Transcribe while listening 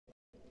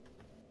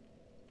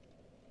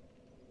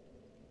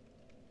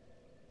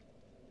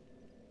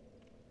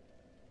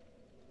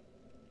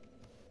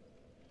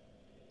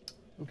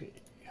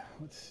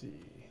let's see.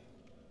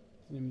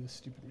 The name of the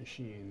stupid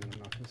machine, and I'm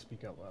not going to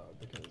speak out loud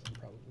because I'm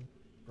probably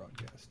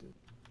broadcasted.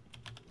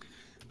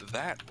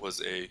 That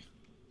was a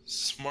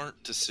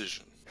smart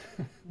decision.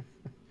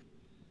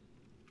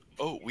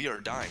 Oh, we are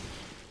dying.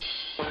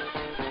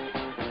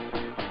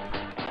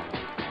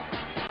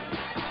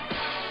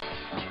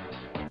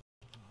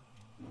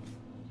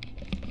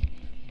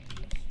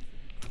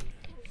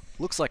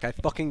 Looks like I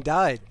fucking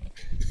died.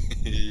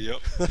 Yep.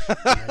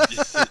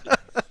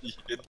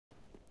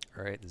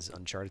 Alright, this is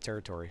uncharted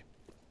territory.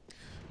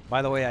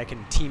 By the way, I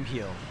can team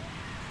heal.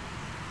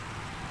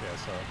 Yeah,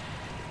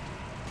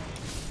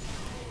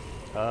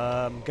 so.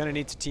 I'm gonna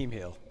need to team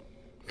heal.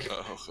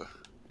 Oh, okay.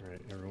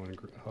 Alright, everyone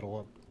huddle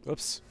up.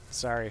 Oops,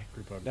 sorry.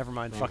 Group up. Never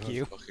mind, Wrong fuck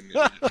you.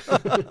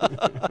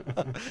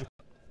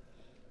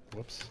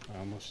 Whoops, I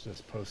almost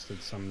just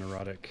posted some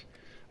neurotic.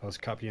 I was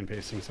copy and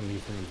pasting something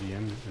from a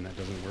VM, and that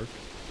doesn't work.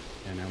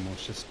 And I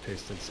almost just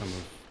pasted some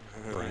of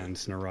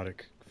Brand's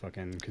neurotic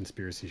fucking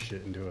conspiracy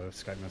shit into a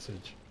Skype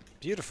message.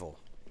 Beautiful.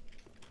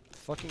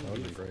 Fucking That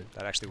would've been beautiful. great.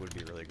 That actually would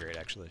be really great,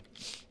 actually.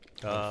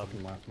 I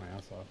fucking laughed my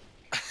ass off.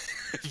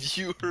 Have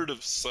you heard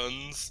of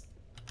Suns?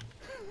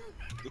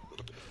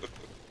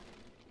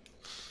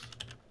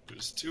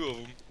 There's two of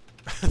them.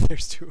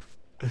 There's two.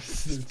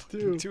 There's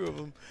two. Two of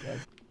them. God.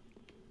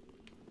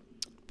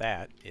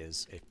 That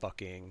is a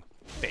fucking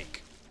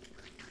fake.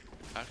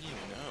 How do you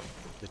know?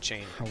 The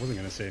chain. I wasn't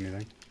gonna say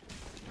anything.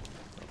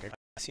 Okay.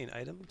 I see an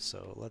item,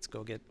 so let's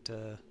go get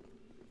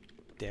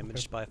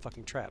damaged by a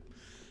fucking trap.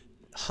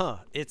 Huh.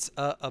 It's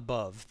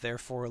above.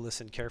 Therefore,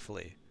 listen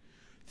carefully.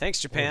 Thanks,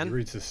 Oh, Japan. he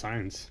reads the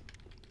signs.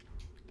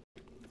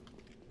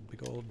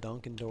 Big old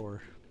Dunkin'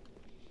 door.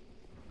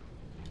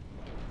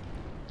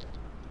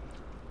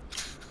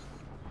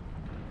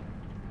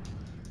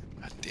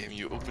 God damn,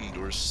 you open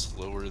doors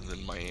slower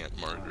than my Aunt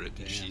Margaret,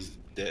 and she's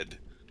dead.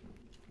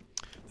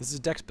 This is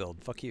a Dex build.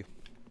 Fuck you.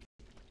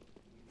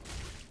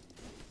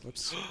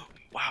 Whoops.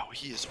 Wow,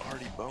 he is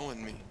already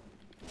bowing me.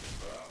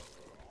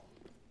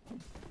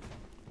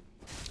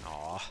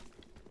 Aw.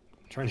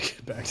 Trying to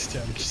get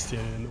backstabbed, just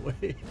standing in the way.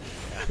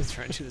 Yeah, I was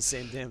trying to do the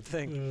same damn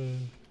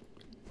thing.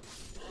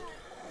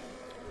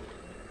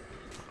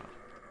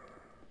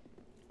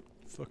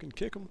 Fucking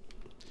kick him.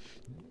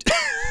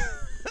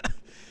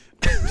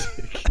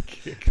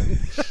 Kick him.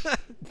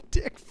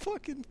 Dick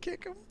fucking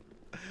kick him.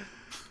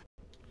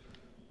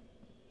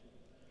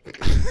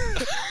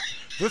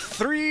 The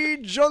three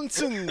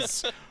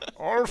Johnsons,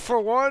 all for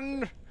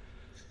one,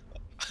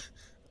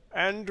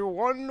 and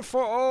one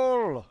for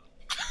all,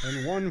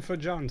 And one for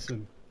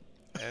Johnson.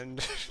 and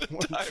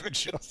one for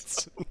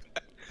Johnson.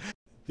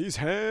 These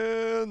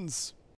hands.